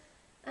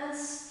and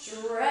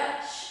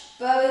stretch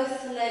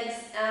both legs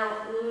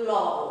out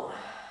long.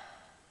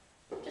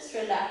 Just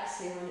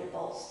relax here on your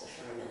bolster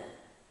for a minute.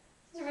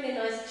 It's a really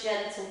nice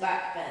gentle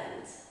back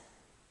bend.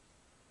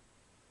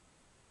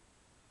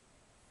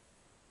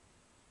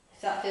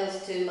 If that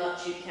feels too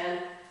much, you can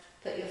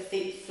put your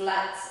feet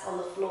flat on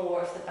the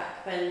floor if the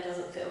back bend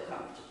doesn't feel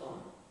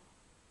comfortable.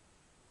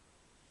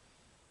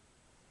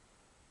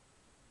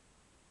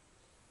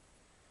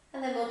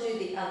 And then we'll do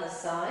the other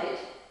side.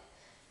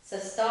 So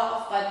start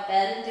off by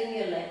bending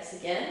your legs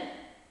again.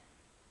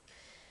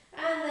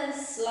 And then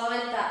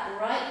slide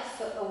that right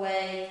foot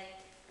away,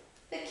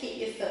 but keep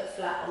your foot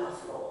flat on the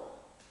floor.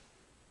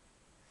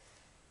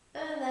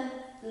 And then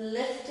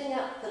lifting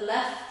up the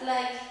left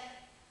leg,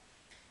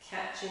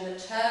 catching the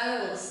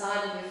toe or the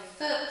side of your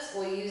foot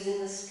or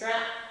using the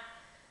strap.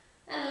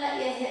 And let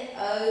your hip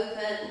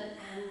open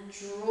and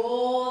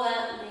draw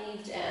that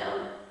knee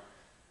down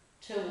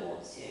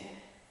towards you.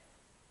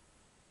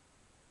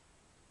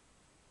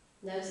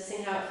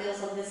 Noticing how it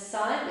feels on this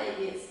side,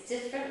 maybe it's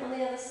different on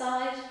the other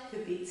side,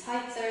 could be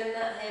tighter in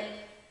that hip,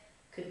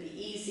 could be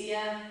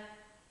easier.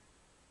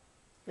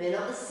 They're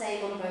not the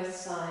same on both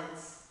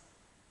sides,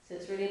 so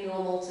it's really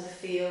normal to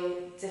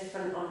feel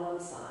different on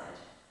one side.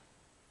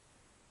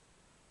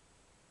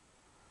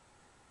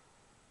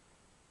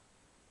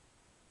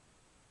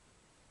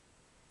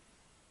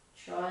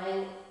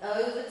 Trying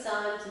over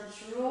time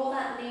to draw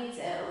that knee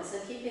down, so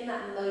keeping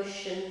that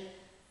motion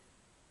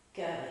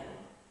going.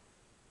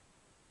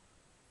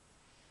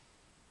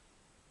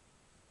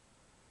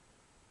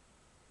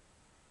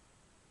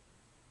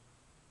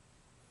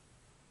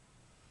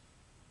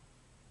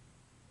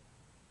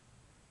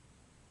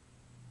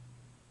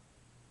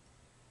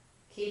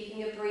 Keeping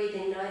your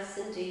breathing nice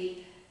and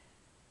deep.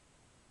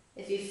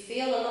 If you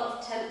feel a lot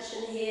of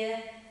tension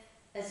here,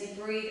 as you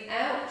breathe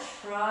out,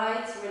 try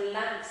to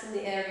relax in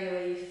the area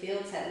where you feel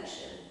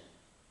tension.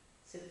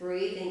 So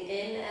breathing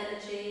in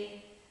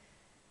energy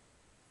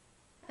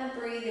and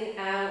breathing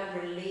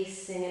out,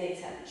 releasing any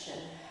tension.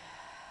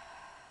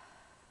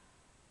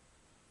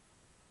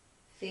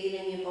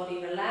 Feeling your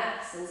body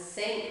relax and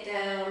sink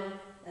down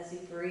as you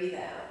breathe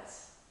out.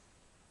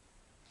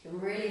 It can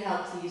really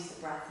help to use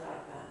the breath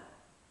like that.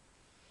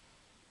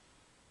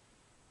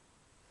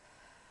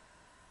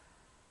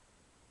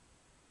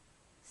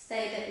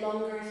 Stay a bit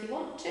longer if you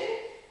want to,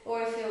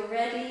 or if you're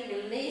ready,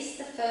 release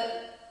the foot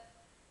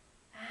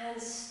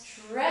and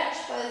stretch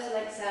both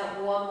legs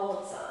out one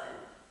more time.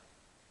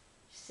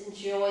 Just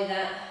enjoy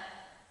that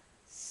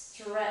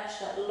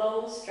stretch, that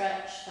long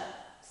stretch,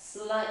 that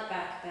slight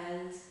back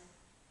bend.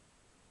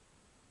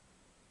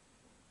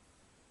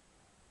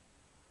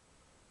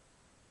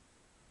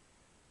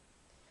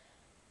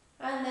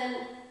 And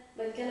then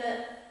we're going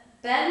to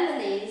bend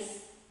the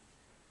knees,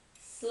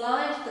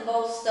 slide the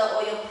bolster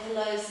or your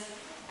pillows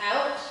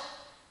out,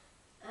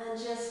 and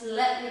just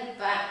let your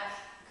back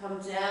come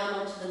down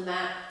onto the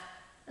mat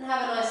and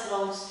have a nice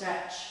long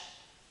stretch.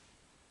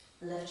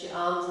 Lift your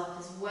arms up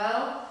as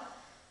well.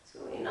 It's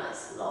a really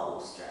nice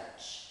long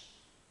stretch.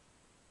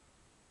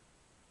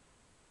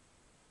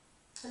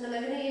 And then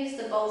we're going to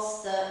use the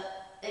bolster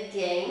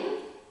again.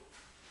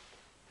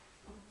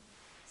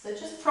 So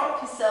just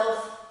prop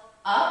yourself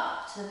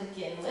up to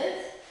begin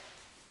with.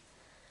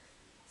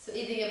 So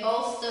either your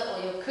bolster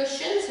or your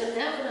cushions. You're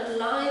now going to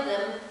lie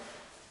them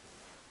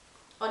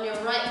on your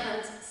right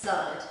hand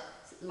side,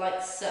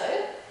 like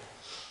so,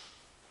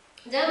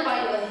 down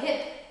by your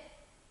hip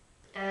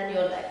and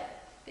your leg.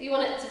 But you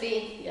want it to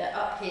be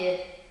up here,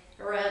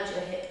 around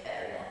your hip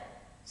area.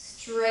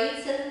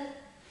 Straighten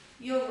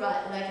your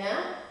right leg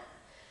out,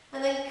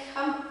 and then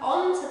come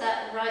onto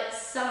that right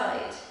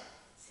side.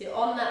 So you're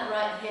on that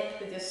right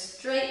hip with your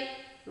straight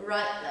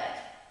right leg.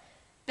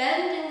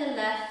 Bending the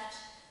left,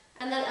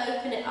 and then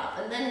open it up,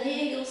 and then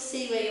here you'll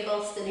see where your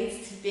bolster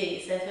needs to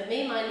be. So for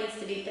me, mine needs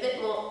to be a bit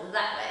more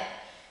that way,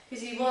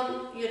 because you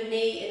want your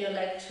knee and your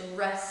leg to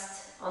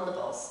rest on the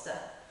bolster.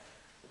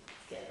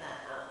 Get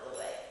that out of the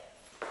way.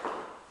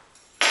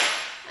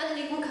 And then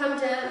you can come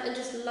down and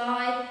just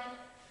lie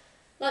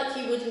like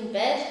you would in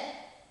bed.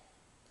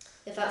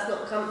 If that's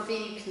not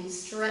comfy, you can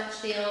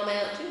stretch the arm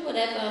out, do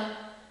whatever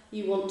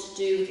you want to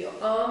do with your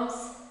arms.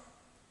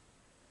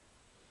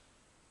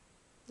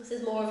 This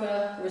is more of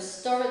a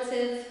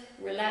restorative,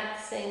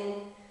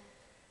 relaxing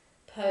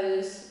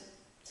pose.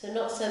 So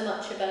not so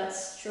much about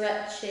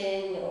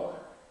stretching or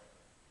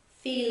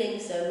feeling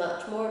so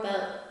much, more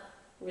about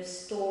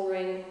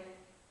restoring,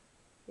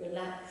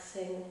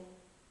 relaxing,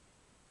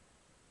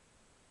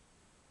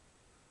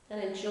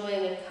 and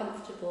enjoying a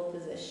comfortable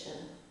position.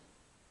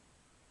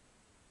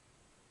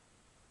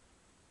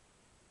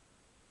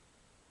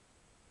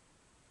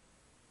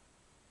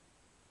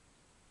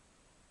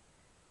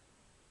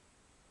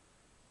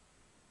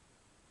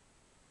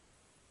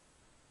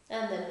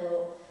 And then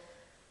we'll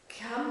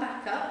come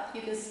back up.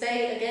 You can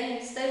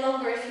stay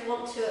longer if you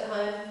want to at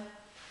home.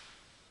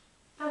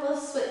 And we'll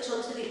switch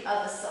onto the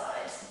other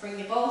side. So bring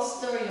your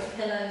bolster or your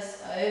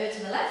pillows over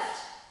to the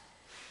left.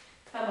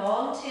 Come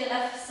on to your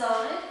left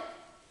side.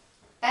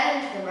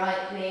 Bend the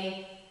right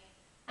knee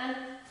and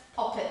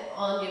pop it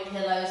on your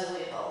pillows or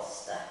your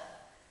bolster.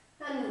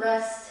 And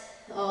rest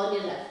on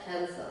your left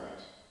hand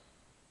side.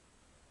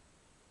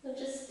 And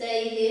just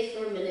stay here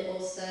for a minute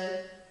or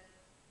so.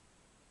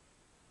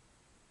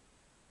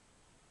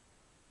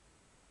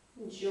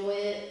 Enjoy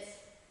it.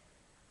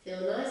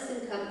 Feel nice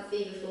and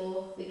comfy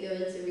before we go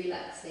into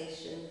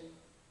relaxation.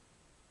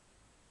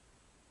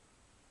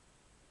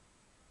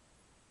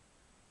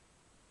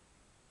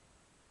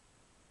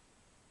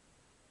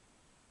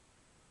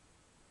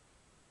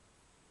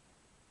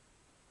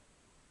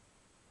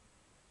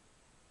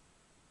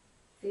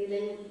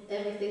 Feeling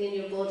everything in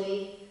your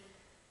body.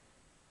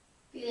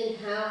 Feeling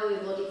how your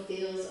body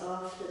feels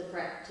after the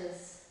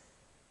practice.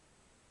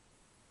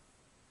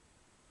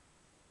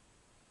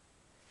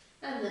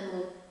 And then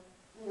we'll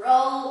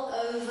roll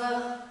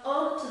over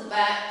onto the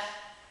back,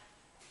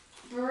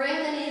 bring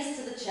the knees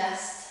to the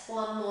chest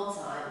one more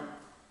time,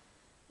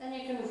 and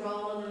you can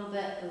roll a little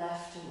bit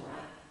left and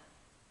right.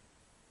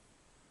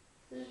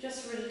 So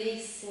just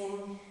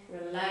releasing,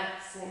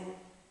 relaxing,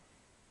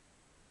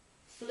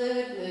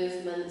 fluid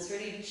movements,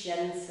 really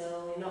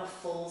gentle, you're not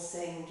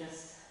forcing,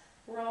 just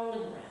rolling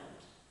around.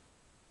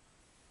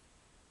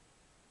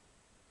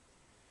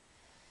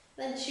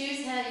 Then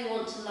choose how you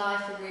want to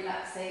lie for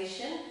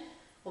relaxation.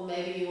 Or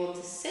maybe you want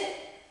to sit,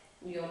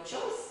 your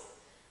choice.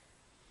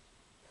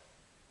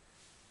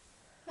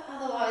 But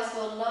otherwise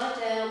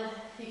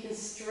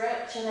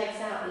stretch your legs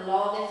out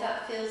long if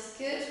that feels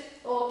good,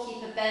 or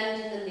keep a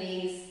bend in the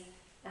knees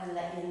and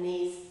let your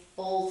knees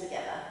fall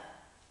together.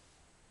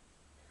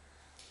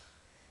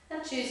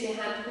 And choose your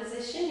hand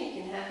position.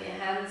 You can have your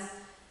hands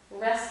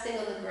resting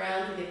on the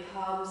ground with your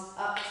palms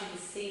up to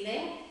the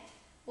ceiling,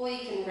 or you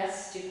can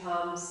rest your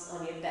palms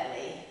on your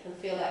belly and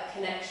feel that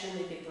connection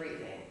with your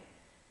breathing.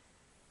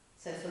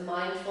 So for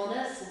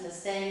mindfulness and for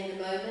staying in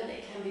the moment,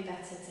 it can be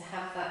better to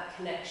have that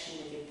connection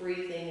with your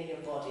breathing and your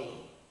body.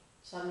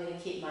 So I'm going to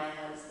keep my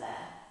hands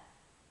there.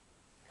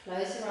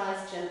 Close your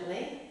eyes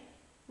gently.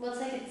 We'll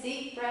take a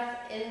deep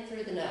breath in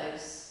through the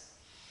nose.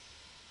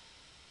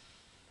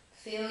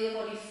 Feel your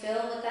body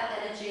fill with that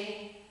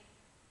energy.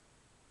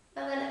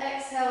 And then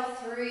exhale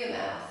through your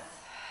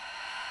mouth.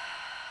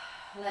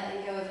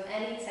 Letting go of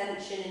any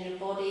tension in your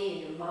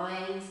body, in your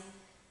mind,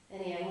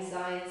 any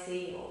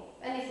anxiety or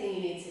anything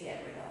you need to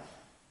get rid of.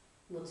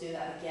 We'll do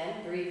that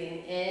again,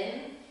 breathing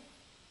in.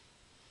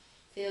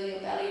 Feel your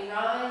belly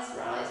rise,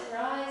 rise,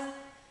 rise.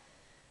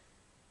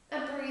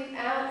 And breathe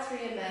out through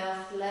your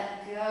mouth.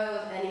 Let go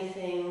of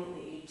anything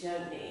that you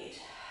don't need.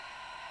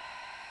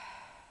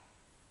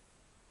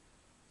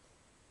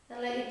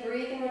 And let your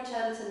breathing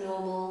return to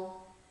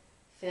normal.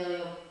 Feel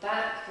your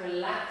back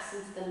relax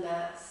into the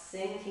mat,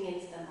 sinking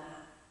into the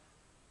mat.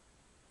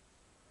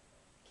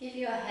 Give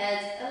your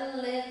head a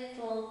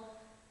little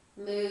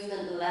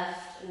movement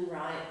left and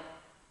right.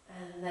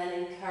 And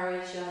then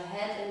encourage your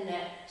head and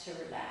neck to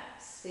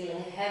relax,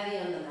 feeling heavy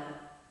on the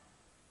mat.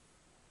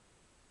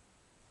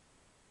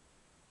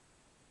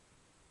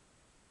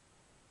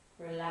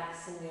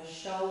 Relaxing your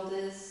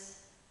shoulders,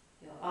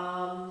 your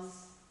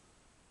arms.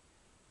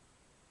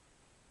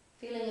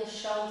 Feeling your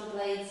shoulder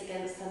blades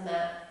against the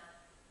mat,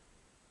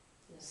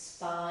 your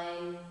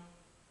spine,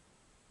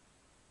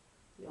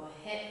 your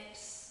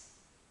hips,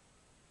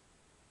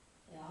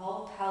 your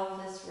whole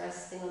pelvis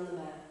resting on the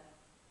mat.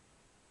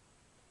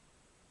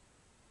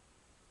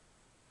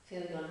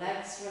 Feel your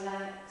legs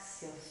relax,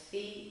 your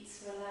feet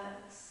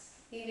relax,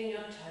 even your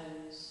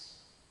toes.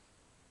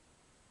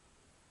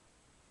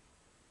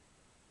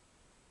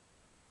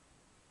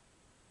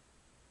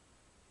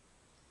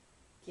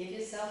 Give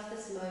yourself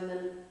this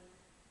moment,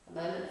 a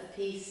moment of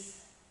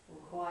peace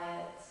and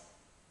quiet.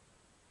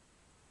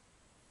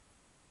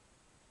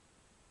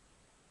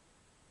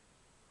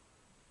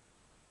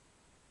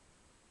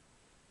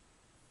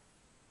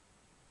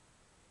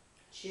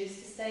 Choose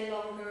to stay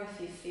longer if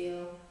you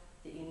feel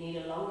that you need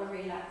a longer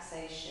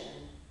relaxation.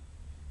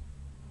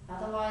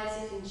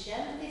 Otherwise, you can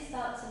gently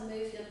start to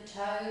move your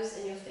toes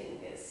and your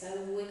fingers,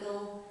 so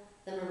wiggle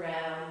them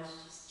around,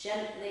 just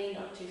gently,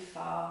 not too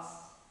fast.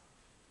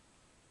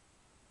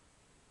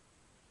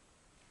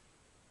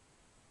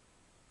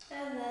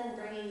 And then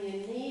bringing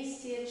your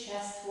knees to your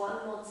chest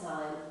one more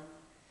time.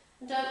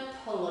 And don't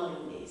pull on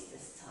your knees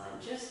this time,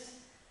 just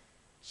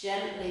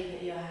gently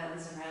put your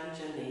hands around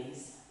your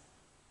knees.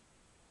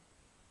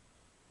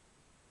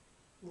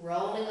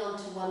 Rolling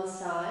onto one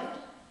side,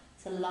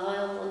 to lie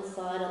on one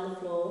side on the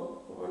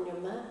floor or on your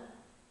mat.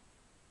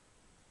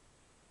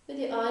 With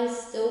your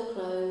eyes still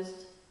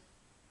closed,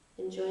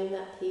 enjoying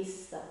that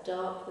peace, that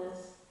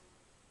darkness.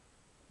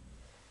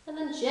 And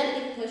then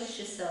gently push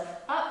yourself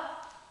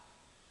up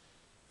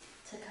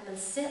to come and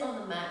sit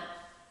on the mat.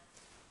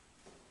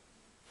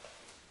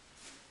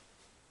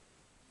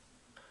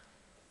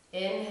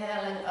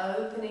 Inhaling,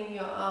 opening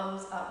your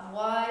arms up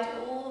wide,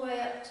 all the way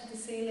up to the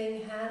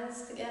ceiling,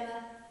 hands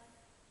together.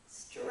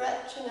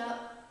 Stretching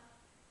up,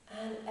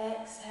 and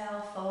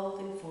exhale,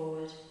 folding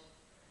forward.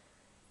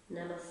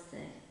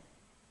 Namaste.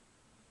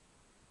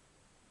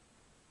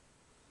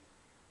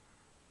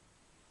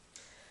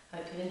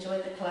 Hope you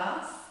enjoyed the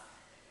class.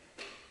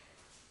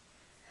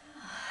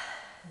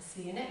 And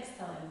see you next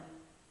time.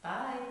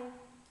 Bye.